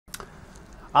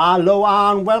Hello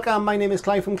and welcome, my name is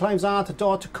Clive from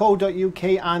clivesart.co.uk,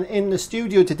 and in the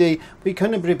studio today we're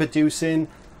going to be producing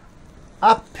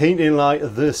a painting like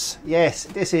this. Yes,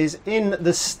 this is in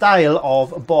the style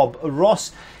of Bob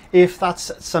Ross. If that's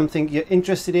something you're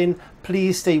interested in,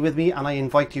 please stay with me and I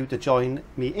invite you to join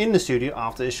me in the studio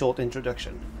after a short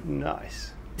introduction.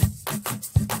 Nice.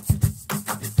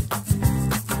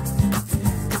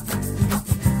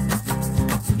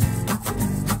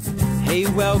 Hey,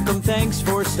 welcome, thanks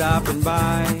for stopping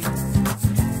by.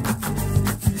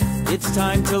 It's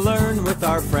time to learn with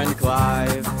our friend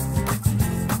Clive.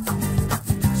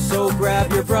 So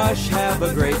grab your brush, have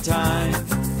a great time.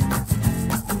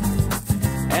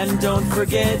 And don't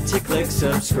forget to click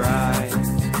subscribe.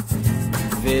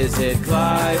 Visit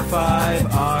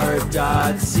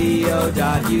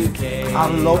clive5art.co.uk.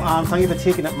 Hello and thank you for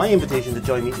taking up my invitation to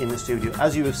join me in the studio.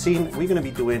 As you have seen, we're going to be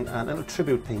doing a little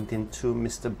tribute painting to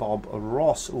Mr. Bob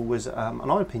Ross, who was an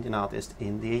oil painting artist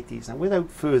in the 80s. And without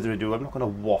further ado, I'm not going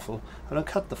to waffle, I'm going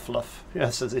to cut the fluff.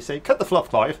 Yes, as they say, cut the fluff,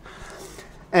 Clive.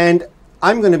 And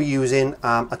I'm going to be using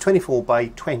a 24 by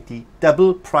 20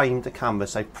 double primed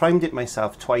canvas. I primed it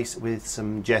myself twice with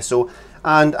some gesso,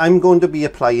 and I'm going to be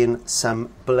applying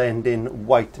some blending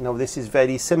white. Now this is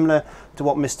very similar to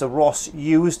what Mr. Ross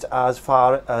used as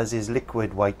far as his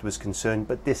liquid white was concerned,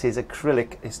 but this is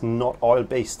acrylic, it's not oil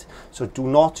based, so do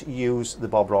not use the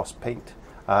Bob Ross paint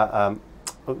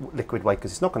liquid white,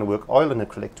 because it's not going to work. Oil and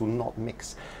acrylic do not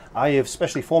mix. I have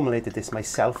specially formulated this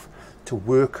myself to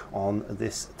work on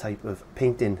this type of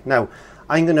painting. Now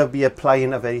I'm going to be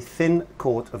applying a very thin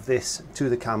coat of this to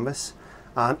the canvas,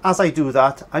 and as I do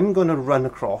that I'm going to run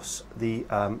across the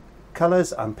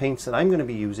colours and paints that I'm going to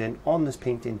be using on this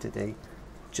painting today,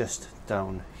 just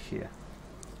down here.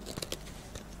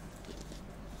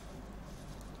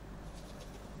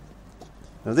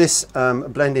 Now this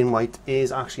blending white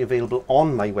is actually available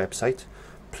on my website.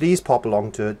 Please pop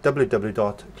along to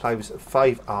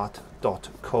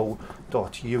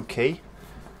www.clives5art.co.uk,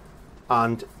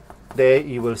 and there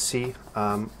you will see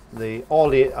all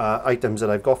the items that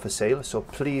I've got for sale. So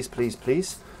please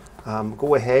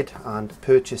go ahead and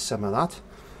purchase some of that.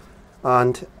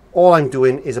 And all I'm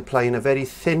doing is applying a very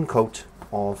thin coat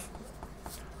of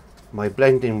my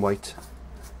blending white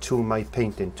to my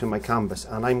painting, to my canvas,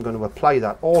 and I'm going to apply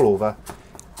that all over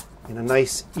in a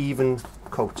nice even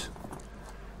coat.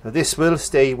 Now this will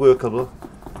stay workable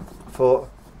for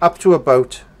up to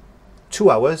about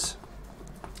 2 hours,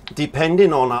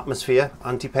 depending on atmosphere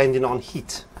and depending on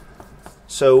heat.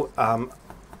 So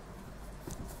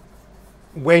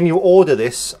when you order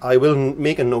this, I will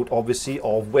make a note obviously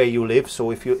of where you live.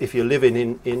 So if you're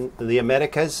living in the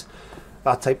Americas,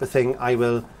 that type of thing, I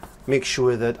will make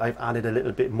sure that I've added a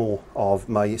little bit more of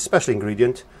my special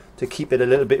ingredient to keep it a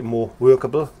little bit more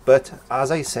workable. But as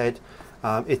I said,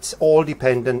 it's all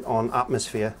dependent on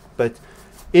atmosphere, but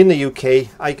in the UK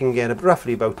I can get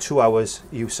roughly about 2 hours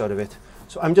use out of it.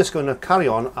 So I'm just going to carry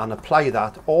on and apply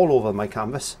that all over my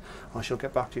canvas. I shall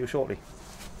get back to you shortly.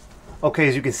 Okay,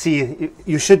 as you can see,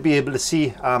 you should be able to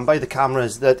see by the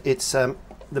cameras that it's the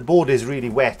board is really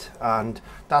wet, and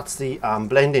that's the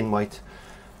blending white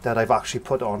that I've actually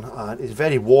put on. It's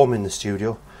very warm in the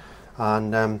studio,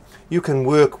 and you can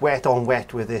work wet on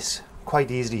wet with this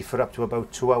quite easily for up to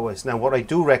about 2 hours. Now what I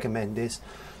do recommend is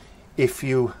if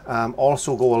you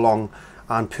also go along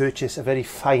and purchase a very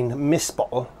fine mist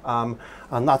bottle, and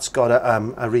that's got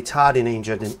a retarding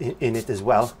agent in it as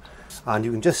well, and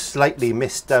you can just slightly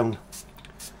mist down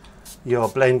your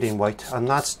blending white, and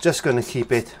that's just going to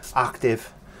keep it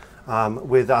active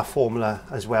with our formula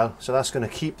as well. So that's going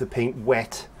to keep the paint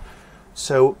wet.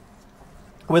 So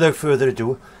without further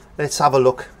ado, let's have a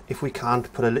look if we can't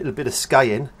put a little bit of sky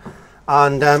in.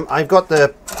 And I've got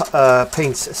the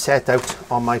paints set out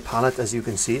on my palette, as you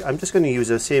can see. I'm just going to use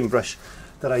the same brush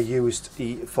that I used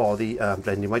for the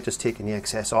blending white, just taking the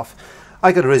excess off.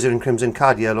 I got ALIZARIN Crimson,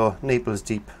 Cad Yellow, Naples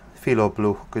Deep, Phthalo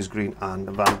Blue, Hookers Green and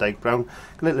VANDYKE Brown.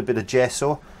 A little bit of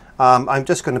gesso. I'm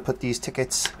just going to put these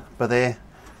tickets by there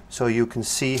so you can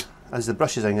see as the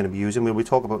brushes I'm going to be using. We'll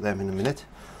talk about them in a minute.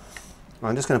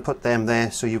 I'm just going to put them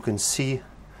there so you can see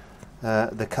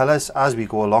the colours as we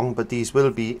go along, but these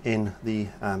will be in the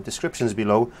descriptions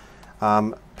below,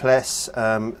 plus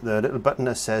the little button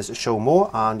that says show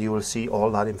more, and you will see all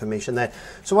that information there.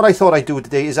 So what I thought I'd do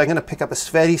today is I'm going to pick up a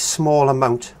very small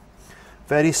amount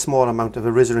of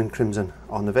ALIZARIN Crimson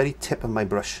on the very tip of my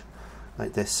brush,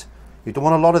 like this. You don't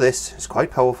want a lot of this, it's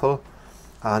quite powerful,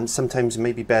 and sometimes it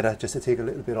may be better just to take a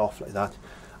little bit off like that.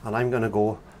 And I'm going to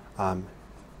go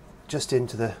just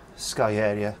into the sky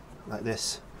area like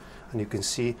this, and you can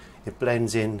see it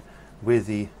blends in with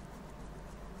the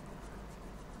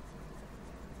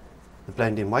the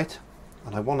blending white,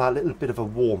 and I want that little bit of a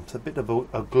warmth, a bit of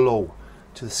a glow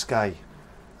to the sky.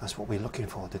 That's what we're looking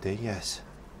for today, yes.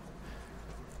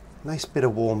 Nice bit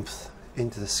of warmth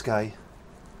into the sky.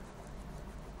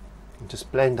 And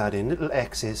just blend that in, little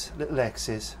X's,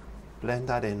 blend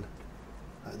that in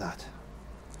like that.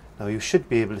 Now you should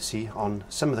be able to see on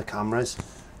some of the cameras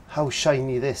how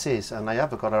shiny this is, and I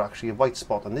have got actually a white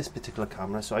spot on this particular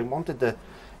camera, so I wanted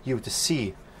you to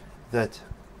see that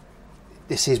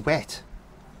this is wet.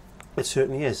 It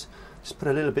certainly is. Just put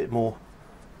a little bit more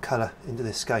colour into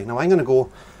the sky. Now I'm going to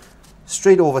go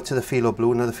straight over to the phthalo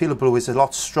blue. Now the phthalo blue is a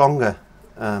lot stronger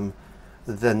than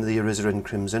the alizarin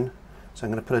crimson, so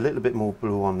I'm going to put a little bit more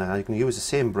blue on there. You can use the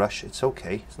same brush, it's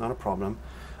okay, it's not a problem.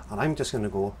 And I'm just going to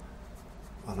go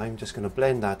and I'm just going to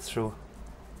blend that through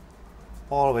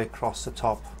all the way across the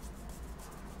top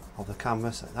of the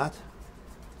canvas like that.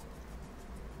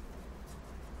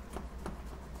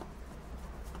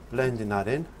 Blending that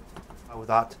in. How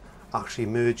that actually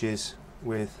merges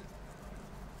with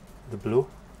the blue.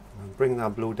 And bring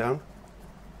that blue down.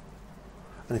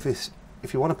 And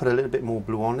if you want to put a little bit more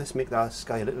blue on this, make that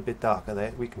sky a little bit darker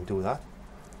there, we can do that.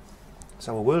 It's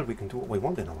our world, we can do what we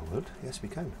want in our world. Yes, we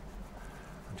can.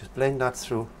 And just blend that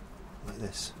through like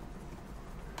this.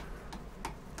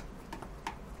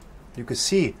 You can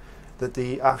see that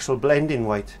the actual blending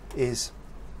white is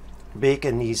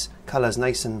making these colours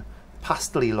nice and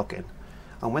pastel-y looking,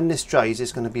 and when this dries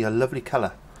it's going to be a lovely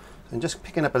colour. And just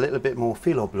picking up a little bit more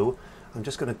phthalo blue, I'm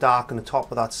just going to darken the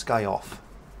top of that sky off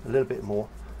a little bit more,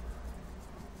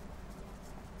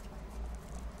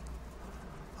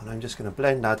 and I'm just going to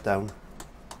blend that down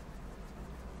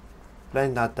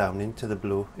into the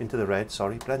blue, into the red,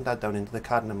 sorry, blend that down into the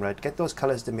cadmium red. Get those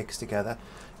colours to mix together,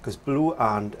 because blue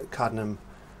and cadmium,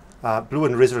 blue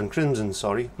and alizarin crimson,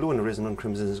 sorry, blue and alizarin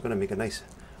crimson is going to make a nice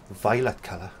violet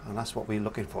colour, and that's what we're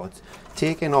looking for. It's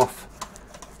taking off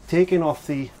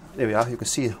the, there we are, you can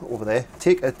see over there,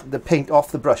 take the paint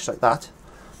off the brush like that,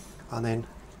 and then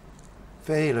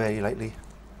very, very lightly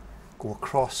go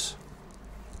across,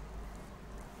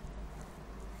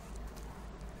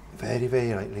 very,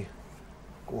 very lightly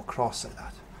go across like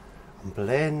that, and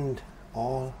blend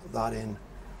all that in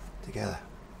together.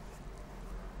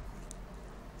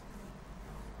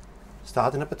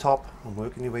 Starting at the top and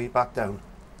working your way back down.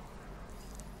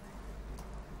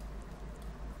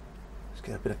 Just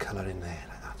get a bit of colour in there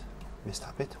like that. Missed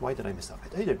that bit. Why did I miss that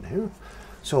bit? I don't know.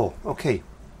 So, okay.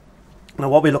 Now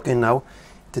what we're looking now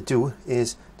to do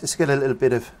is just get a little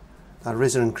bit of that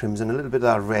alizarin crimson, a little bit of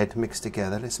that red mixed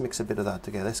together. Let's mix a bit of that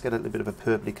together. Let's get a little bit of a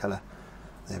purpley colour.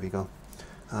 There we go.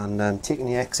 And taking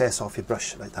the excess off your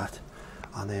brush like that,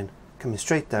 and then coming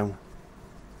straight down.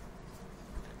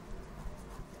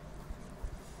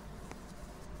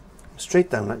 Straight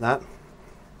down like that.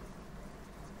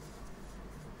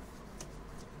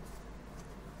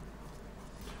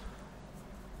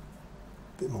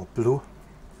 Bit more blue.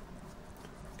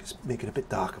 Just make it a bit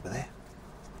darker over there.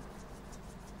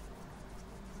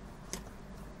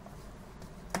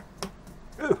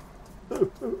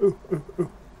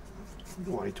 Don't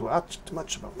worry too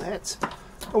much about that.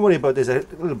 Don't worry about there's a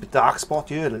little bit dark spot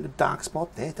here, a little dark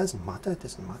spot there. It doesn't matter. It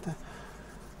doesn't matter.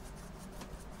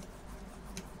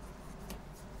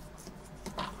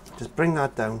 Just bring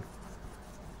that down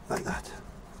like that.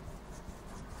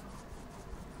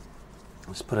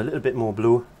 Let's put a little bit more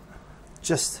blue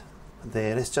just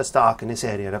there. Let's just darken this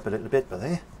area up a little bit, but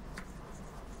there.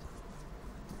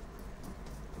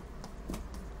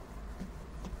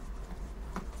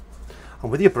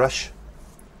 And with your brush,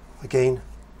 again,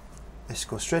 let's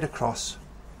go straight across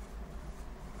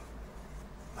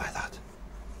like that.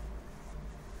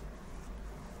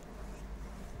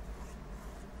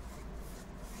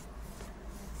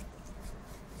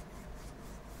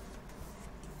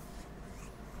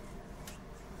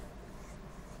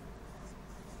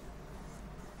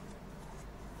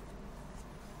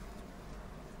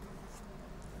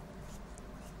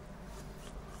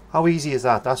 How easy is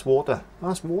that? That's water.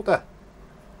 That's water.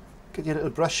 Get your little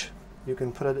brush. You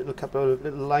can put a couple of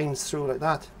little lines through like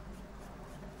that.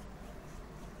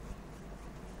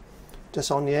 Just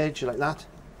on the edge like that.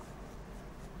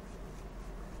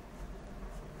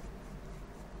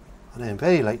 And then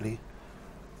very lightly,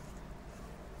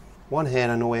 one hair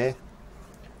and no hair,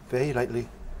 very lightly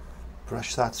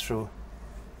brush that through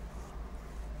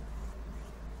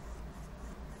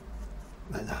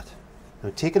like that.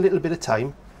 Now take a little bit of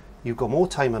time. You've got more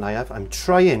time than I have. I'm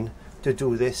trying to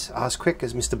do this as quick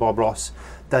as Mr. Bob Ross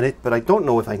done it, but I don't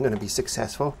know if I'm going to be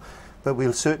successful, but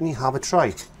we'll certainly have a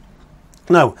try.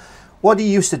 Now, what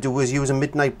he used to do was use a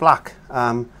midnight black,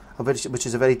 which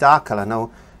is a very dark colour. Now,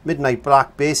 Midnight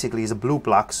Black basically is a blue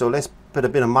black, so let's put a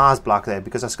bit of Mars black there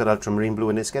because that's got ultramarine blue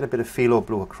in it. Let's get a bit of phthalo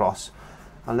blue across,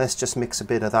 and let's just mix a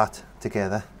bit of that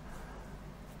together.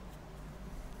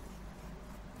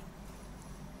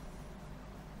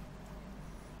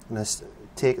 And let's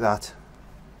take that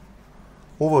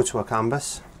over to a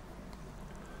canvas,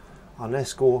 and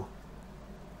let's go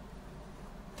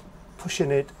pushing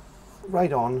it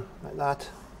right on like that.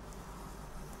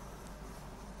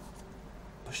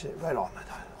 Push it right on like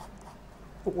that.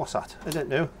 Oh, what's that? I don't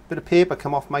know. Bit of paper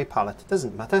come off my palette.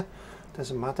 Doesn't matter.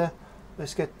 Doesn't matter.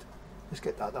 Let's get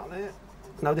that down there.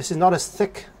 Now this is not as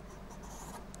thick,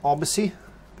 obviously,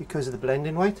 because of the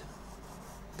blending white,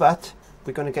 but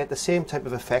we're going to get the same type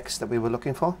of effects that we were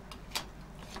looking for.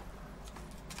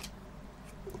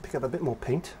 Pick up a bit more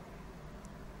paint.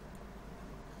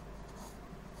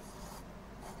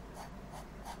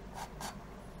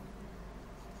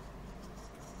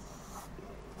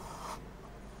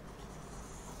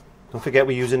 Don't forget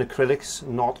we're using acrylics,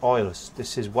 not oils.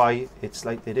 This is why it's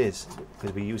like it is,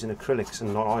 because we're using acrylics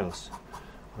and not oils.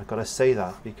 I've got to say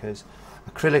that because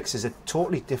acrylics is a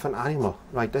totally different animal.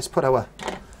 Right, let's put our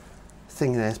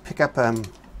thing there. Let's pick up, I'm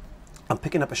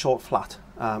picking up a short flat.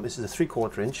 This is a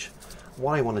 3/4 inch.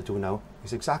 What I want to do now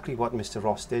is exactly what Mr.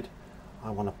 Ross did. I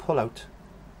want to pull out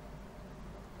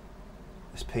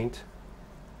this paint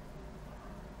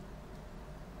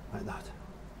like that.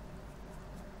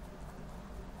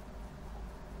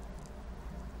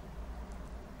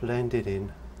 Blend it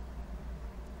in.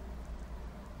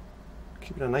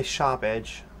 Keep it a nice sharp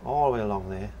edge all the way along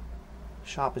there,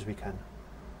 sharp as we can.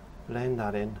 Blend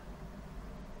that in.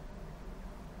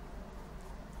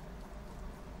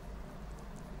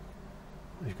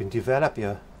 You can develop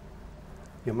your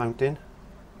mountain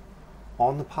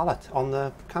on the palette, on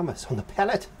the canvas, on the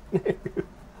pellet.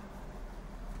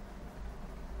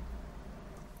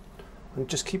 And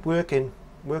just keep working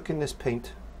this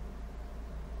paint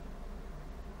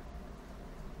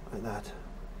like that.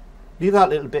 Leave that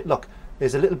little bit. Look,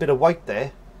 there's a little bit of white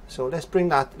there, so let's bring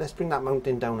that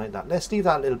mountain down like that. Let's leave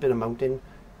that little bit of mountain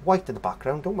white in the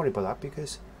background. Don't worry about that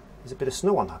because there's a bit of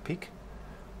snow on that peak.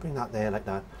 Bring that there like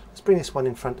that. Let's bring this one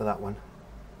in front of that one.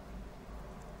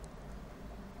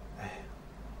 There.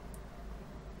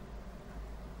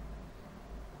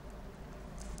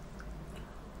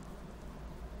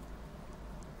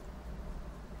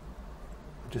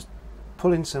 Just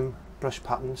pull in some brush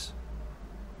patterns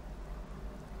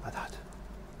like that.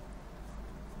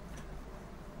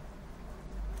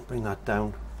 Bring that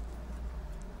down.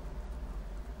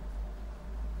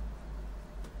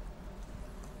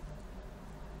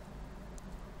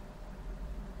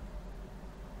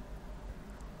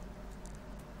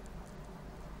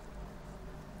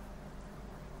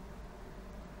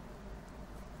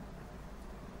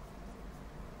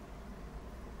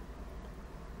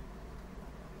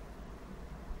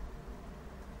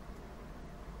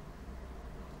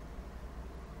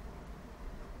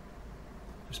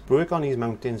 Just work on these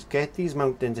mountains. Get these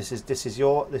mountains. This is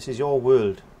your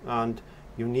world, and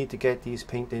you need to get these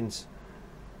paintings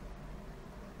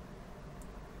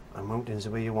and mountains the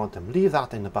way you want them. Leave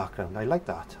that in the background. I like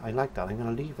that. I like that. I'm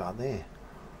going to leave that there.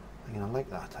 I'm going to like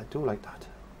that. I do like that.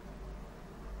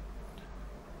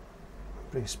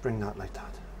 Bring that like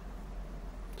that.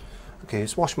 Okay,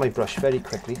 let's wash my brush very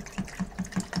quickly.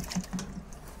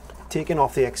 Taking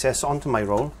off the excess onto my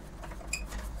roll.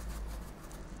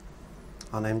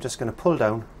 And I'm just going to pull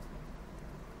down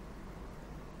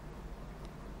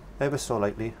ever so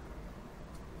lightly.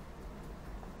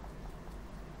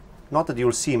 Not that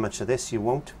you'll see much of this, you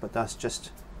won't, but that's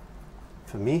just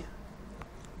for me.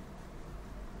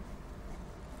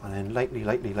 And then lightly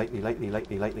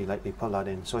pull that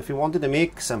in. So if you wanted to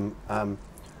make some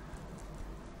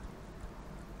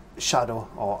shadow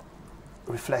or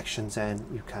reflections, then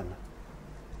you can.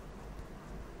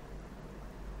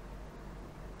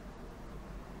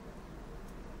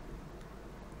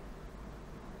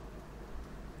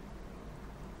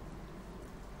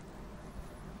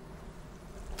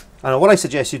 And what I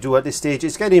suggest you do at this stage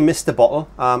is get a mister bottle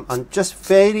and just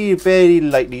very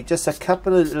lightly, just a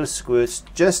couple of little squirts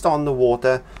just on the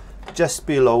water, just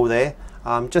below there,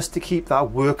 just to keep that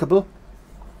workable.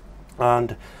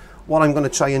 And what I'm going to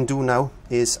try and do now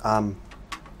is I'm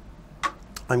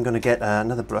going to get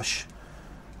another brush.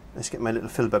 Let's get my little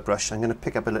filbert brush. I'm going to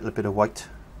pick up a little bit of white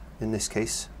in this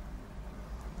case.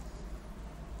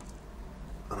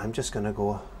 And I'm just going to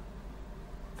go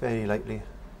very lightly.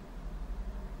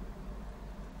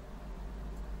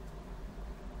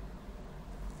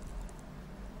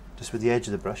 Just with the edge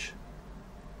of the brush.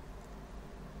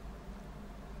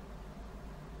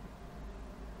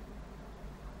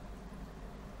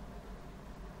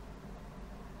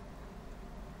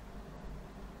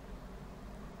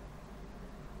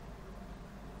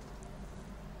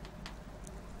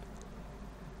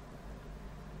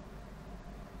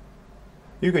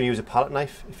 You can use a palette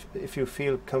knife if you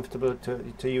feel comfortable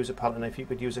to use a palette knife. You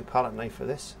could use a palette knife for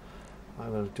this. I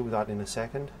will do that in a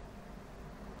second,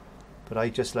 but I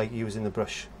just like using the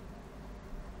brush.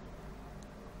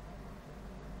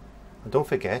 And don't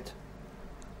forget,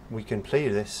 we can play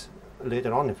this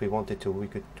later on if we wanted to. We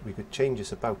could change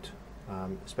this about,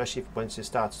 especially once it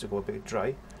starts to go a bit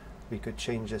dry. We could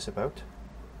change this about.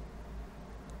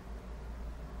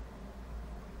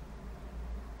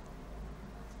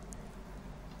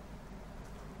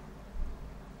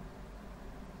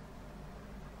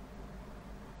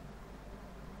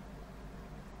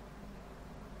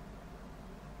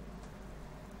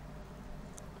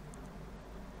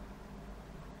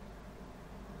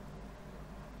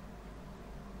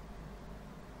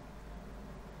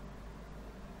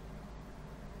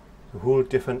 A whole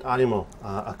different animal,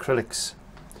 acrylics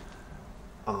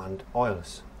and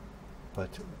oils,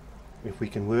 but if we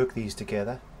can work these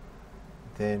together,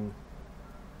 then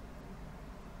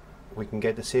we can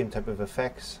get the same type of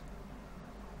effects.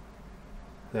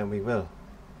 Then we will.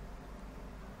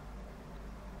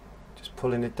 Just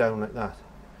pulling it down like that,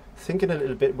 thinking a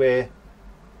little bit where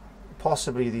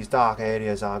possibly these dark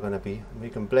areas are going to be, and we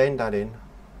can blend that in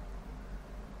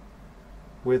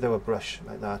with our brush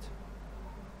like that.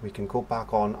 We can go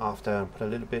back on after and put a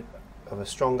little bit of a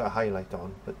stronger highlight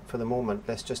on, but for the moment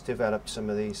let's just develop some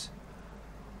of these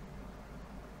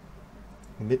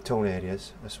mid-tone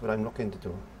areas. That's what I'm looking to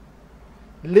do.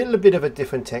 A little bit of a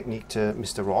different technique to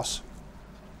Mr. Ross,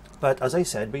 but as I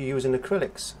said, we're using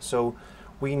acrylics, so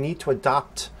we need to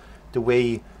adapt the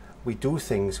way we do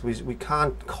things. We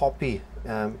can't copy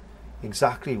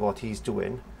exactly what he's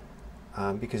doing,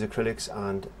 because acrylics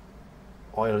and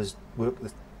oils work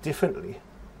differently,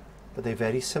 but they're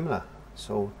very similar,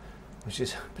 so which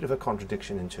is a bit of a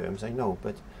contradiction in terms, I know,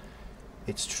 but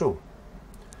it's true.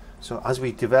 So as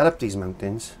we develop these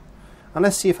mountains, and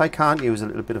let's see if I can't use a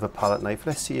little bit of a palette knife.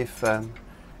 Let's see if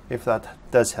that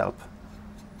does help.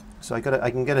 So I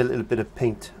can get a little bit of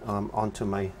paint onto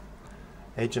my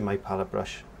edge of my palette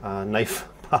brush,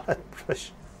 palette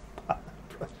brush.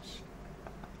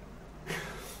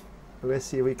 Let's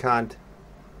see if we can't.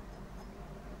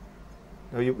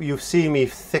 Now you've seen me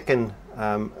thicken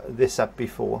this up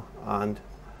before, and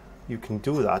you can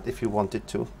do that if you wanted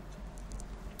to.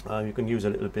 You can use a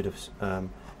little bit of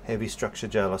heavy structure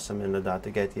gel or something like that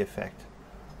to get the effect.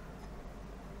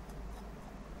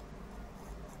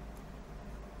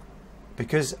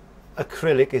 Because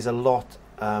acrylic is a lot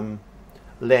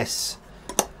less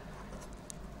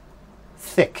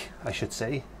thick, I should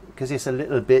say, because it's a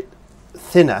little bit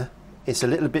thinner. It's a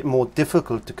little bit more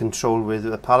difficult to control with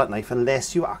a palette knife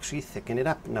unless you actually thicken it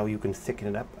up. Now you can thicken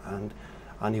it up,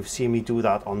 and you've seen me do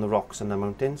that on the rocks and the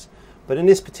mountains. But in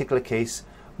this particular case,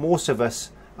 most of us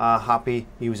are happy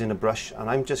using a brush, and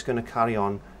I'm just going to carry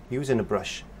on using a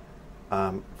brush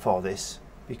for this,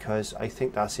 because I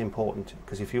think that's important.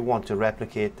 Because if you want to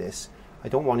replicate this, I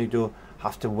don't want you to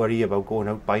have to worry about going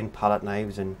out buying palette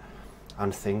knives and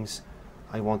things.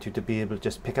 I want you to be able to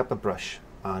just pick up a brush,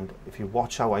 and if you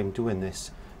watch how I'm doing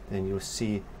this, then you'll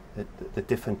see the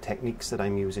different techniques that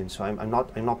I'm using. So I'm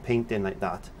not painting like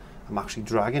that. I'm actually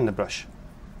dragging the brush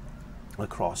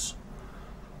across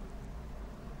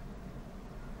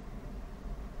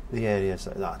the areas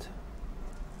like that,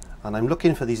 and I'm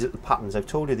looking for these little patterns. I've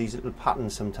told you these little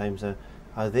patterns sometimes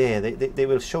are there. They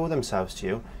will show themselves to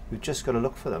you. You've just got to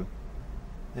look for them.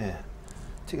 There.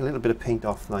 Take a little bit of paint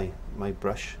off my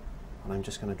brush, and I'm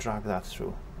just going to drag that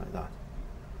through like that.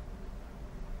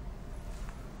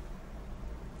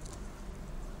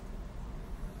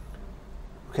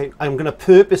 Okay, I'm going to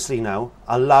purposely now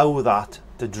allow that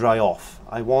to dry off.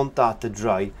 I want that to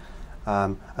dry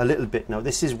a little bit now.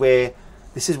 This is where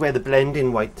the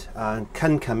blending white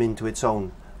can come into its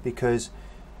own, because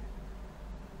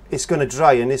it's going to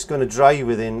dry, and it's going to dry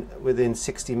within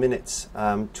 60 minutes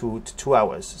to 2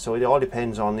 hours. So it all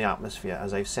depends on the atmosphere,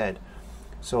 as I've said.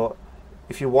 So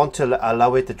if you want to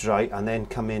allow it to dry and then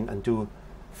come in and do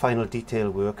final detail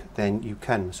work, then you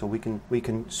can. So we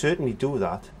can certainly do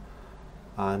that.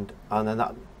 And then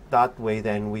that way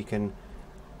then we can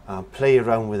play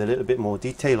around with a little bit more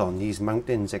detail on these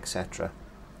mountains, etc.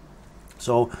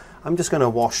 So I'm just going to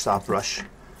wash that brush.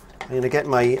 I'm going to get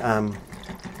my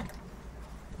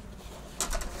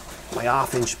my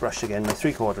 1/2 inch brush again, my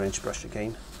 3/4 inch brush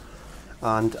again,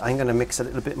 and I'm going to mix a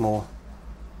little bit more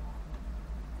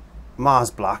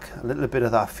Mars black, a little bit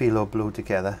of that phthalo blue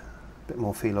together, a bit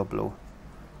more phthalo blue,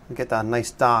 and get that nice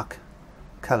dark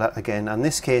colour again. In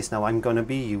this case now I'm going to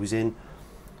be using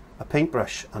a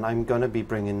paintbrush, and I'm going to be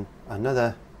bringing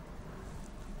another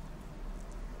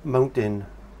mountain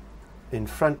in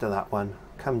front of that one,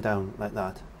 come down like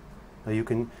that. Now you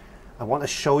can, I want to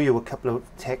show you a couple of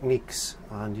techniques,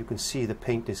 and you can see the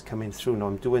paint is coming through. Now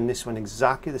I'm doing this one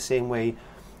exactly the same way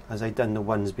as I done the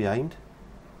ones behind,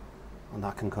 and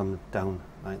that can come down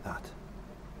like that.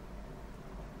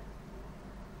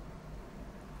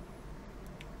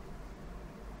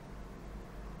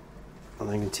 And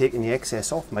I'm taking the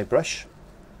excess off my brush,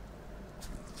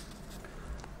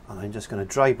 and I'm just going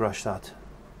to dry brush that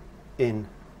in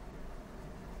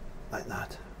like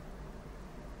that.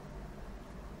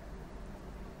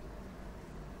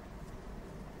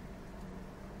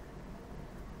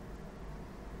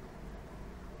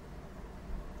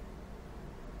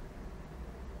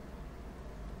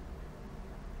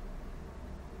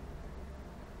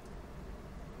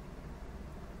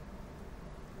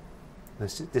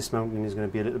 This mountain is going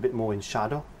to be a little bit more in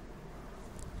shadow,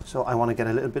 so I want to get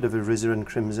a little bit of alizarin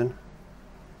crimson,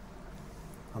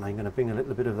 and I'm going to bring a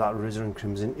little bit of that alizarin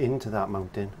crimson into that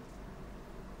mountain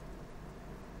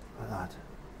like that.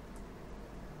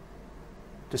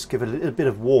 Just give it a little bit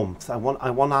of warmth. I want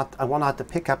that to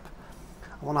pick up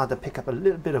a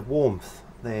little bit of warmth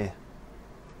there.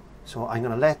 So I'm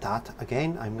going to let that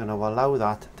again. I'm going to allow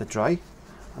that to dry.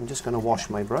 I'm just going to wash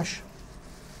my brush.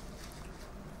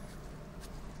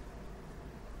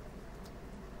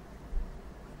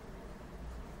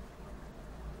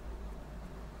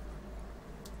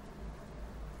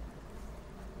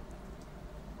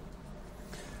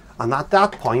 And at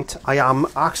that point, I am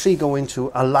actually going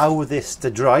to allow this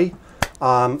to dry.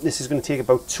 This is going to take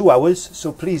about 2 hours,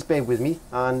 so please bear with me,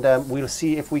 and we'll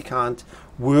see if we can't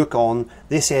work on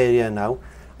this area now.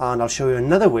 And I'll show you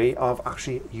another way of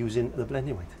actually using the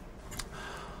blending white.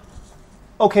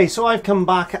 Okay, so I've come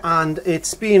back, and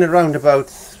it's been around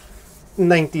about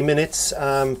 90 minutes to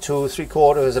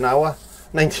 3/4 an hour.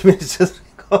 90 minutes to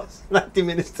 90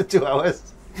 minutes to 2 hours.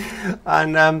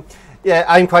 And yeah,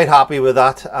 I'm quite happy with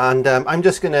that, and I'm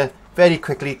just going to very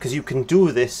quickly, because you can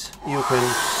do this, you can,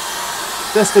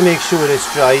 just to make sure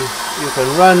it's dry, you can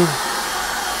run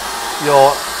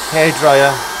your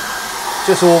hairdryer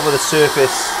just over the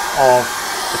surface of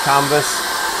the canvas,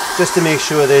 just to make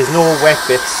sure there's no wet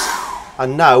bits.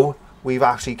 And now we've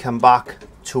actually come back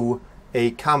to a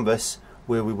canvas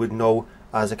where we would know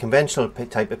as a conventional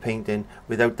type of painting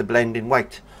without the blending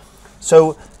white.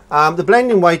 So the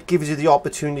blending white gives you the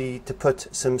opportunity to put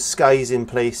some skies in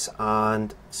place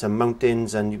and some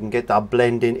mountains, and you can get that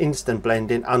blending, instant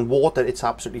blending, and water. It's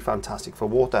absolutely fantastic for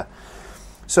water.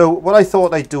 So what I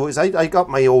thought I'd do is I got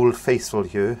my old Faithful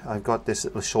here. I've got this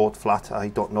little short flat. I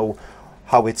don't know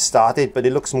how it started, but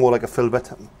it looks more like a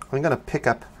filbert. I'm going to pick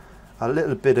up a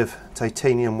little bit of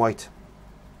titanium white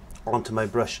onto my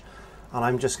brush, and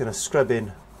I'm just going to scrub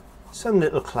in some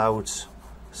little clouds,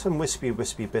 some wispy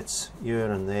bits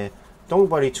here and there. Don't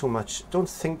worry too much, don't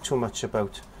think too much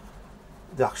about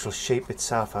the actual shape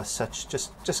itself as such.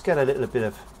 Just get a little bit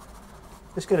of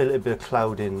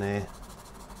cloud in there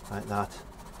like that,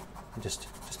 and just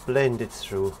blend it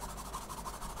through.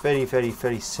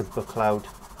 Very simple cloud,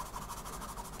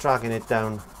 dragging it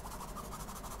down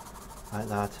like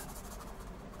that.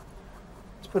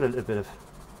 Let's put a little bit of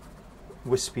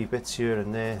wispy bits here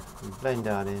and there and blend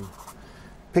that in.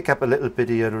 Pick up a little bit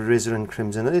of your alizarin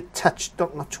crimson, a little touch,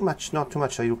 not too much,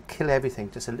 or you'll kill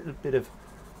everything. Just a little bit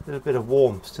of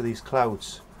warmth to these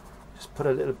clouds. Just put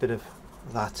a little bit of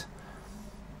that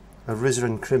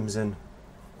alizarin crimson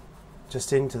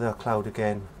just into the cloud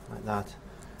again, like that.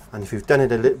 And if you've done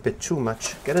it a little bit too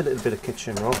much, get a little bit of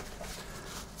kitchen roll,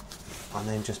 and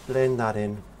then just blend that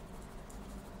in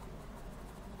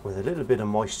with a little bit of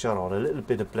moisture or a little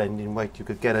bit of blending white. You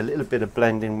could get a little bit of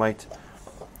blending white.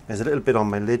 There's a little bit on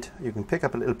my lid. You can pick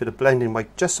up a little bit of blending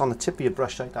white just on the tip of your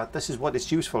brush like that. This is what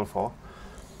it's useful for.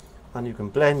 And you can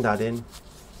blend that in.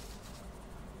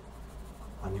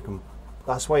 And you can,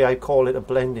 that's why I call it a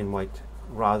blending white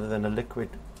rather than a liquid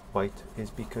white, is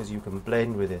because you can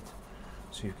blend with it.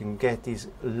 So you can get these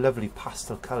lovely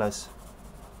pastel colours.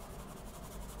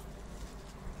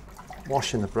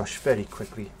 Washing the brush very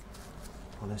quickly.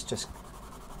 And let's just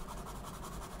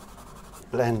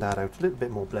blend that out. A little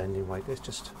bit more blending white. Let's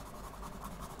just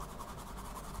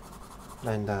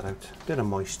blend that out. A bit of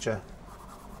moisture.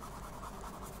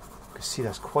 You can see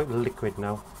that's quite liquid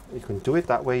now. You can do it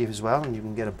that way as well, and you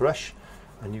can get a brush,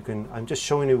 and you can, I'm just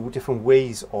showing you different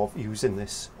ways of using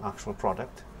this actual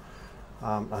product.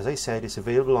 As I said, it's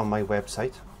available on my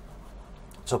website,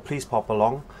 so please pop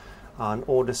along and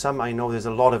order some. I know there's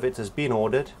a lot of it has been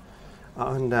ordered,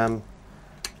 and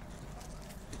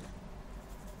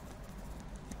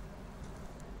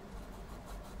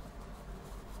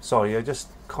sorry, I'm just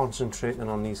concentrating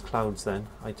on these clouds then.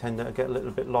 I tend to get a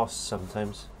little bit lost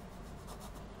sometimes.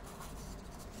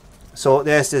 So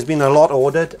there's been a lot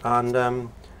ordered, and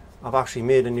I've actually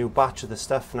made a new batch of the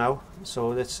stuff now.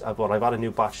 So that's what I've had a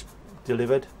new batch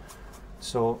delivered.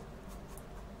 So,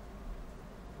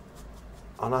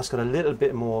 and that's got a little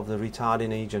bit more of the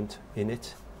retarding agent in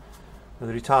it. Now,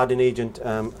 the retarding agent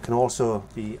can also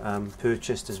be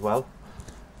purchased as well.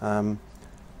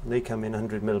 They come in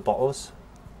 100ml bottles.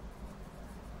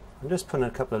 I'm just putting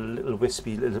a couple of little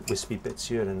wispy bits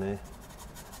here and there.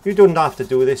 You don't have to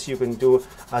do this. You can do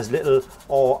as little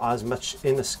or as much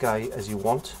in the sky as you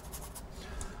want.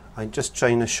 I'm just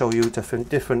trying to show you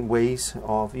different ways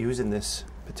of using this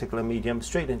particular medium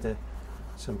straight into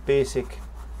some basic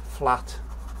flat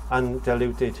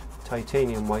undiluted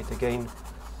titanium white. Again,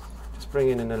 just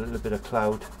bringing in a little bit of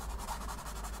cloud,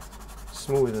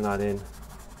 smoothing that in.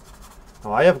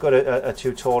 Now, I have got a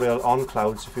tutorial on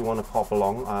clouds if you want to pop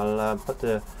along. I'll put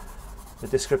the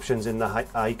descriptions in the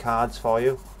iCards for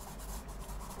you.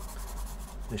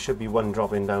 There should be one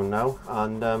dropping down now,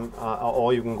 and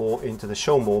or you can go into the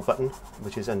show more button,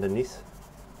 which is underneath.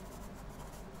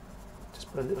 Just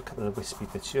put a couple of wispy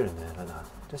bits here and there like that.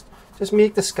 Just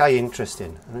make the sky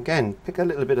interesting. And again, pick a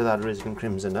little bit of that alizarin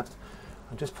crimson up,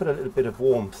 and just put a little bit of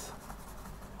warmth,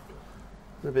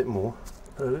 a little bit more.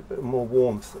 Put a little bit more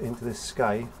warmth into this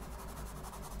sky.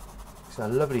 It's a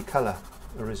lovely colour,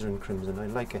 alizarin crimson. I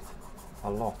like it a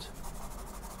lot.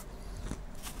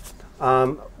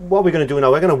 What we're going to do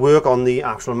now, we're going to work on the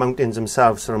actual mountains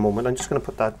themselves for a moment. I'm just going to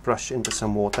put that brush into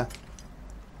some water.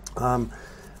 I'm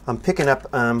picking up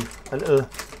a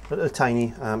little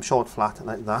tiny short flat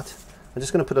like that. I'm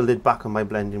just going to put a lid back on my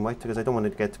blending white because I don't want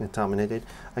it to get contaminated.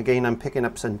 Again, I'm picking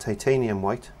up some titanium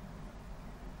white.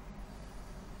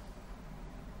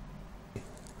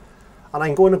 And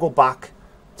I'm going to go back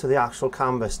to the actual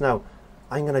canvas. Now,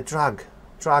 I'm going to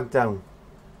drag down.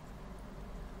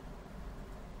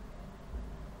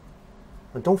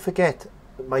 And don't forget,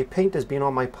 my paint has been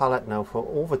on my palette now for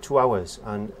over 2 hours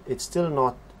and it's still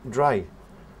not dry.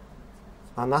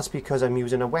 And that's because I'm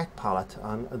using a wet palette,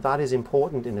 and that is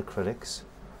important in acrylics.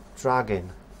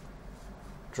 Dragging,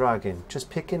 just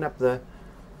picking up the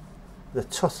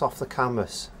tooth off the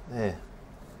canvas, there.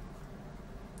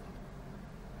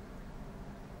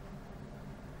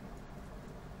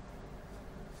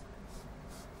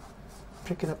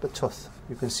 Picking up the tooth.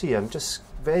 You can see I'm just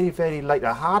very light.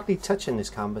 I'm hardly touching this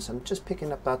canvas. I'm just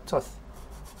picking up that tooth.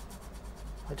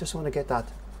 I just want to get that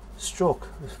stroke.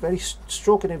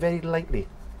 Stroking it very lightly.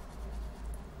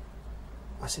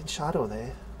 That's in shadow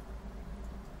there.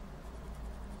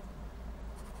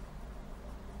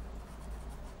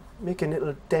 Making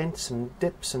little dents and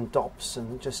dips and dops,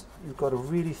 and just, you've got to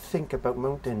really think about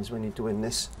mountains when you're doing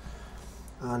this.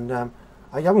 And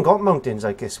I haven't got mountains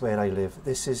like this where I live.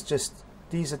 This is just,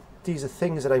 these are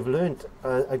things that I've learned,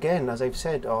 again, as I've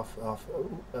said, of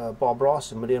Bob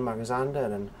Ross and William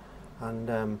Alexander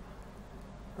and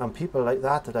people like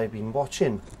that I've been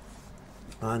watching.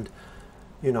 And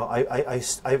you know, I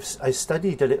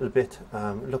studied a little bit,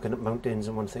 looking at mountains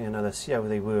and one thing and another, see how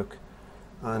they work.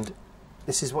 And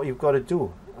this is what you've got to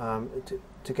do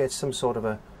to get some sort of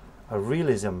a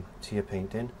realism to your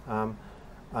painting. I'm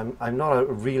not a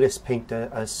realist painter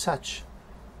as such.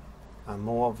 I'm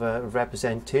more of a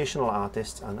representational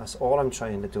artist, and that's all I'm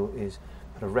trying to do, is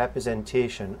put a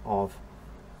representation of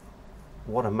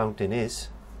what a mountain is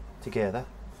together.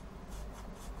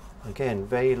 Again,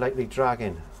 very lightly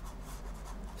dragging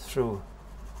through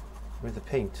with the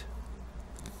paint,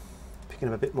 picking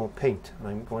up a bit more paint, and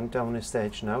I'm going down this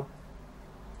edge now,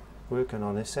 working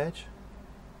on this edge.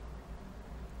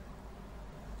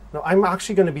 Now, I'm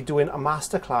actually going to be doing a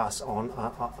masterclass on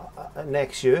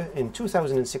next year. In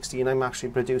 2016, I'm actually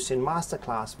producing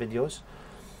masterclass videos.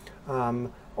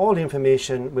 All the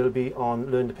information will be on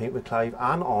Learn to Paint with Clive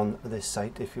and on this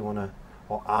site if you want to,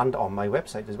 and on my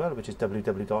website as well, which is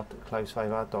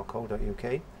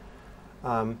www.clives5art.co.uk.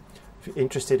 If you're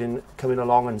interested in coming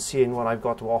along and seeing what I've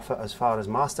got to offer as far as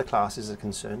masterclasses are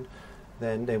concerned,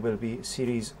 then there will be a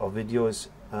series of videos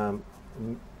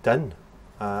done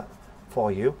for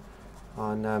you,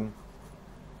 and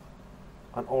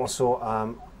also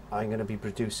I'm going to be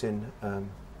producing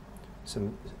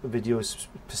some videos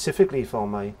specifically for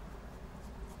my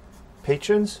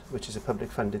patrons, which is a public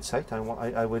funded site.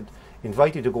 I would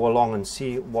invite you to go along and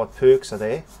see what perks are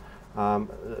there.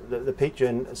 The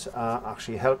patrons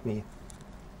actually help me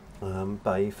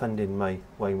by funding my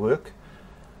work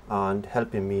and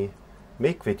helping me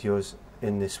make videos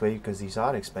in this way, because these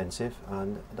are expensive,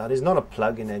 and that is not a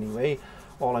plug in any way.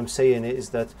 All I'm saying is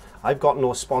that I've got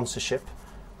no sponsorship,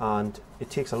 and it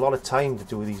takes a lot of time to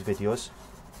do these videos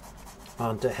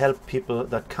and to help people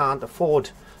that can't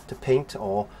afford to paint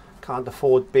or can't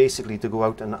afford basically to go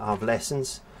out and have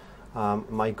lessons.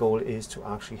 My goal is to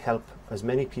actually help as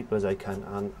many people as I can,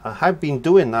 and I have been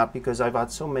doing that because I've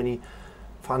had so many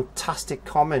fantastic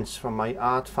comments from my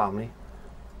art family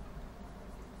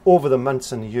over the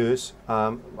months and years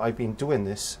I've been doing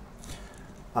this,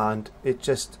 and it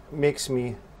just makes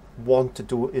me want to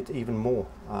do it even more.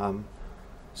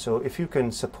 So if you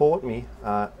can support me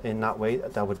in that way,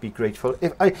 that would be grateful.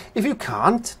 If you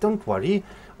can't, don't worry.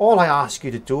 All I ask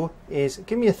you to do is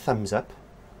give me a thumbs up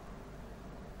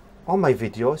on my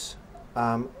videos,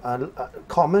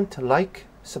 comment, like,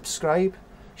 subscribe,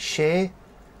 share.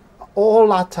 All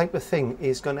that type of thing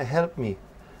is going to help me.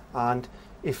 And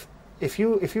if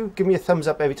you give me a thumbs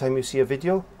up every time you see a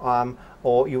video,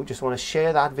 or you just want to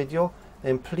share that video,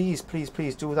 then please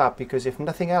do that, because if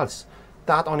nothing else,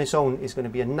 that on its own is going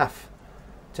to be enough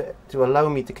to allow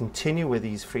me to continue with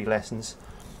these free lessons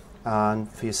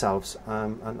and for yourselves,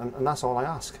 and that's all I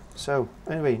ask. So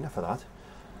anyway, enough of that.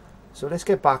 So let's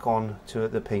get back on to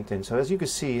the painting. So as you can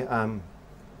see, I'm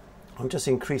just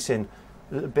increasing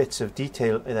little bits of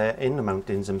detail there in the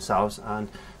mountains themselves, and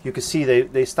you can see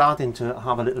they're starting to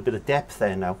have a little bit of depth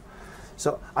there now.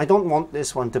 So I don't want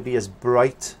this one to be as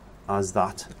bright as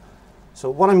that. So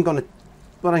what I'm going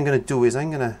to do is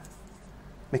I'm going to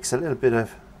mix a little bit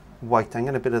of white. I'm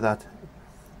going to bit of that,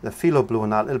 the phthalo blue,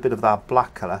 and that little bit of that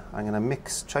black colour. I'm going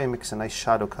to try and mix a nice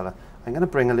shadow colour. I'm going to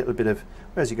bring a little bit of,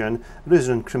 where's he going?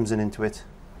 Alizarin crimson into it.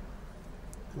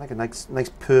 Like a nice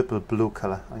purple blue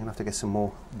colour. I'm going to have to get some more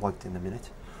white in a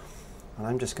minute. And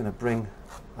I'm just going to bring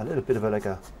a little bit of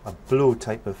a blue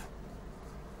type of,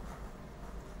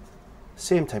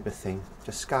 same type of thing.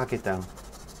 Just scark it down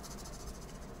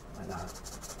like that.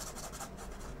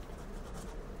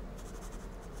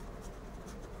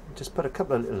 Just put a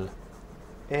couple of little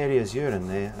areas here and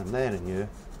there and there and here.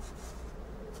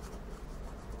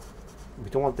 We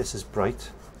don't want this as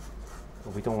bright,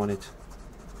 but we don't want it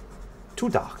too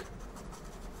dark.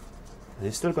 And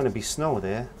there's still going to be snow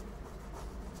there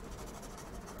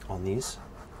on these.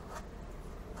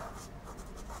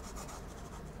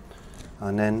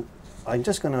 And then I'm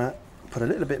just going to put a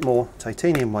little bit more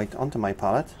titanium white onto my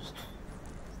palette.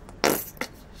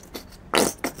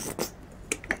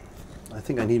 I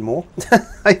think I need more.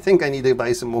 I think I need to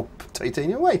buy some more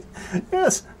titanium white.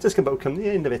 Yes, just about come to the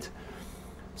end of it.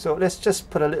 So let's just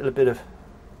put a little bit of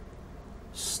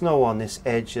snow on this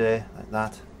edge there, like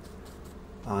that,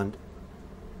 and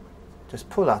just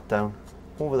pull that down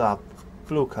over that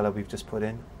blue colour we've just put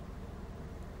in,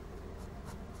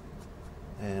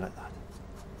 there, like that.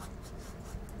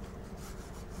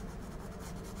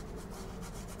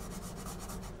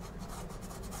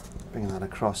 Bring that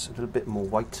across, a little bit more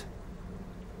white,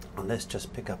 and let's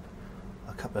just pick up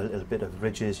a couple of little bit of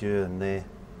ridges here and there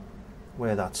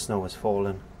where that snow has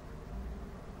fallen,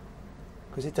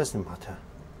 because it doesn't matter.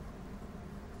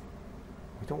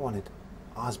 We don't want it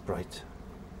as bright.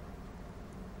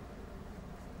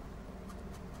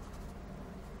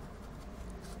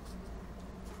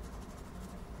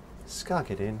 Scark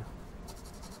it in.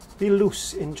 Be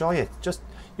loose, enjoy it. Just,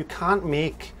 you can't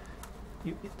make,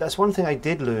 that's one thing I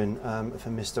did learn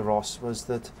from Mr. Ross, was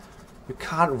that you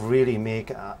can't really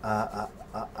make an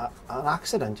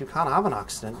accident. You can't have an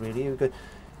accident, really.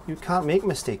 You can't make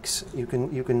mistakes. You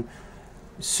can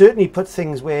certainly put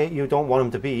things where you don't want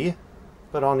them to be,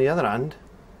 but on the other hand,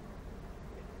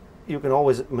 you can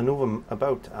always maneuver them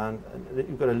about, and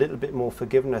you've got a little bit more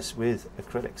forgiveness with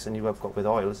acrylics than you have got with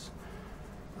oils.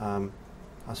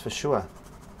 That's for sure.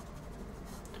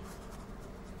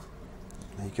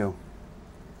 There you go.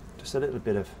 Just a little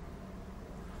bit of,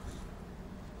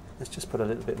 let's just put a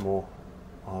little bit more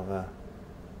of a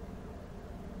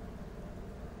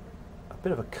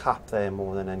bit of a cap there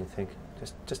more than anything.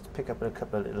 Just pick up a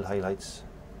couple of little highlights.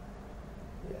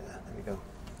 Yeah, there we go.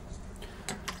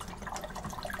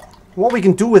 What we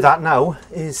can do with that now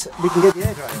is we can get the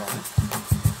airdryer on.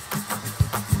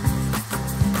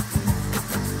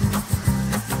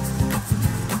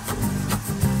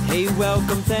 Hey,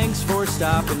 welcome, thanks for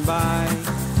stopping by.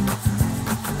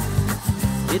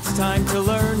 It's time to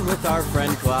learn with our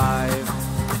friend Clive.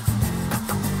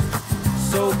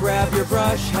 So grab your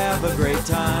brush, have a great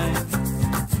time.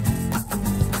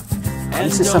 And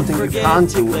this is something you can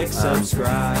do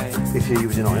subscribe. if you're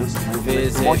using oils.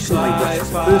 Moisten my brush. It's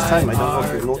the first time, I don't know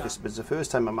if you've noticed, but it's the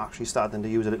first time I'm actually starting to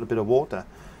use a little bit of water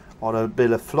or a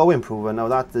bit of flow improver. Now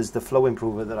that is the flow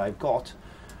improver that I've got.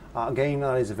 Again,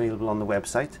 that is available on the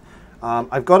website.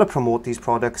 I've got to promote these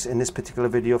products in this particular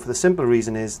video for the simple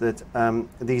reason is that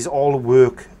these all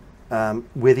work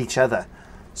with each other.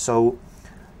 So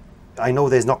I know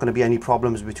there's not going to be any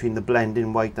problems between the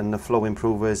blending white and the flow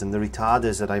improvers and the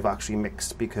retarders that I've actually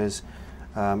mixed, because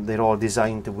they're all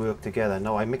designed to work together.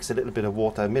 Now I mixed a little bit of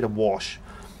water, I made a wash,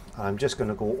 and I'm just going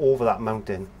to go over that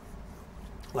mountain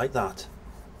like that.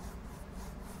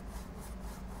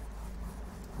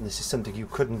 And this is something you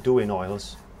couldn't do in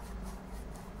oils.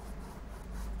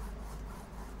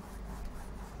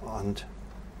 And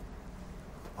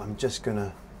I'm just going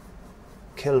to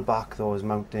kill back those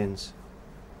mountains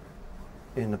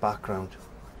in the background,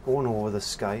 going over the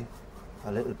sky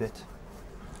a little bit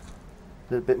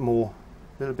more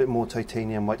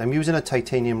titanium white. I'm using a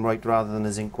titanium white rather than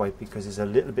a zinc white because it's a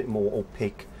little bit more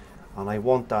opaque, and I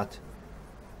want that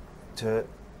to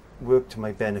work to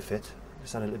my benefit.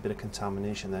 Just had a little bit of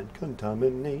contamination then.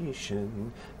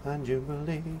 Contamination and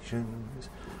jubilations.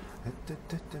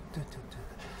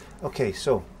 Okay,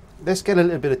 so let's get a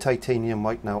little bit of titanium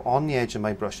white now on the edge of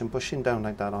my brush and pushing down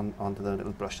like that onto the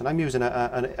little brush. And I'm using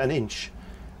an inch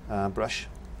brush,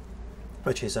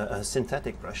 which is a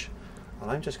synthetic brush.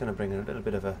 And I'm just going to bring in a little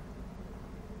bit of a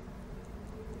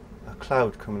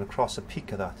cloud coming across the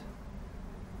peak of that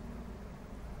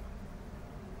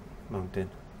mountain.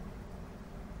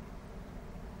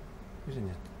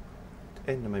 Using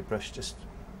the end of my brush, just,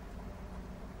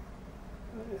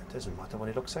 it doesn't matter what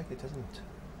it looks like, it doesn't.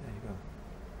 There you go.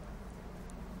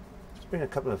 Just bring a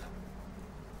couple of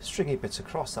stringy bits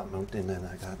across that mountain there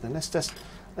like that. And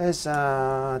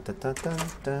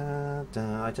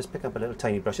I just pick up a little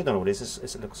tiny brush. I don't know what it is.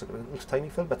 It looks like a little tiny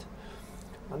filbert,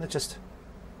 and I just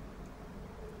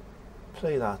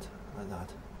play that like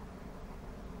that.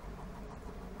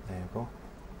 There you go.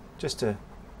 Just to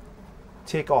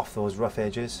take off those rough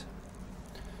edges,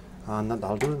 and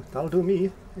that'll do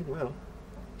me. It will.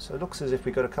 So it looks as if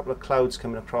we've got a couple of clouds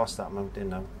coming across that mountain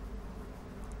now,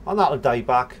 and that'll die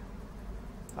back.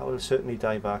 That will certainly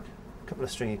die back. A couple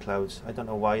of stringy clouds. I don't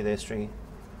know why they're stringy,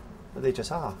 but they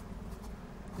just are.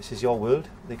 This is your world.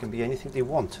 They can be anything they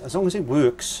want, as long as it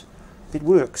works. It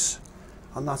works,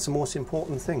 and that's the most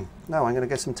important thing. Now I'm going to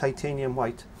get some titanium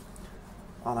white,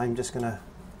 and I'm just going to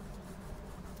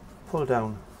pull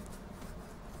down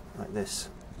like this.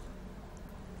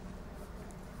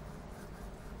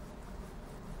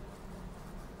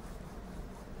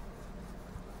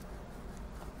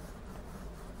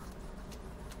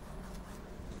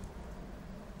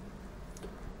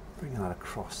 Bring that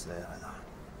across there like that.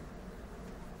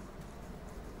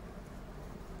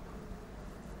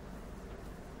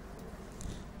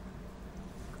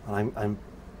 And I'm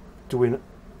doing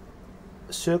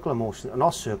circular motions,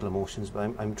 not circular motions,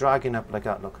 but I'm dragging up like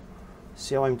that. Look,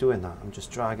 see how I'm doing that? I'm just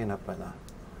dragging up like that,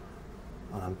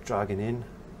 and I'm dragging in,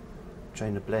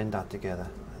 trying to blend that together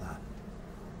like that.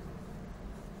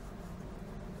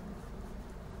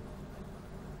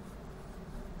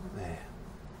 There,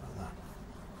 like that.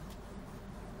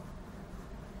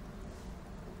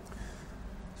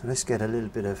 So let's get a little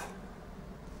bit of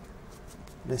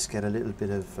mist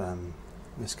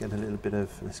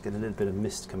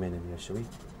coming in here, shall we?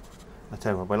 I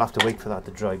tell you what, we'll have to wait for that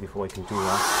to dry before I can do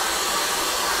that.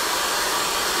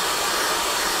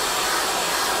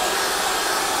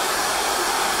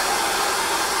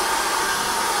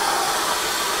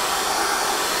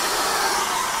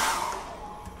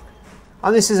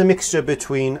 And this is a mixture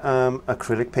between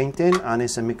acrylic painting, and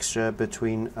it's a mixture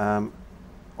between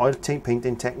oil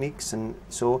painting techniques, and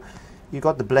so you've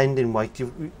got the blending white.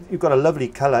 You've got a lovely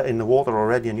colour in the water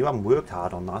already, and you haven't worked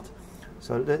hard on that.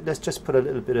 So let's just put a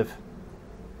little bit of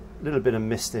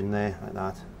mist in there like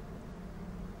that.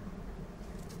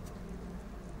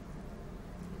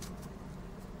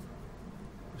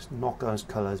 Just knock those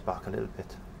colours back a little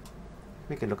bit.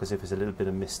 Make it look as if there's a little bit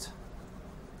of mist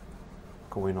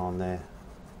going on there.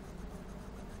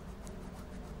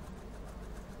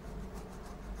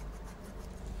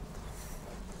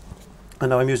 And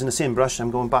now I'm using the same brush.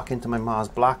 I'm going back into my Mars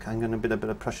Black. I'm going to do a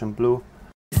bit of Prussian blue.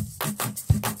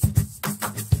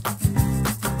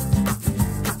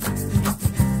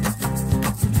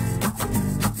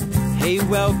 Hey,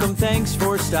 welcome, thanks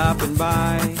for stopping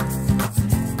by.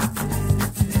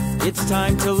 It's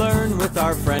time to learn with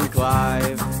our friend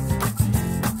Clive.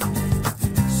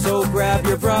 So grab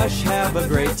your brush, have a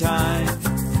great time.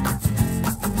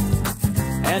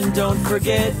 And don't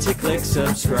forget to click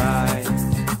subscribe.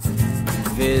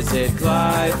 Visit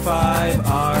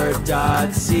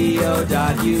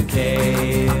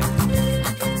clive5art.co.uk.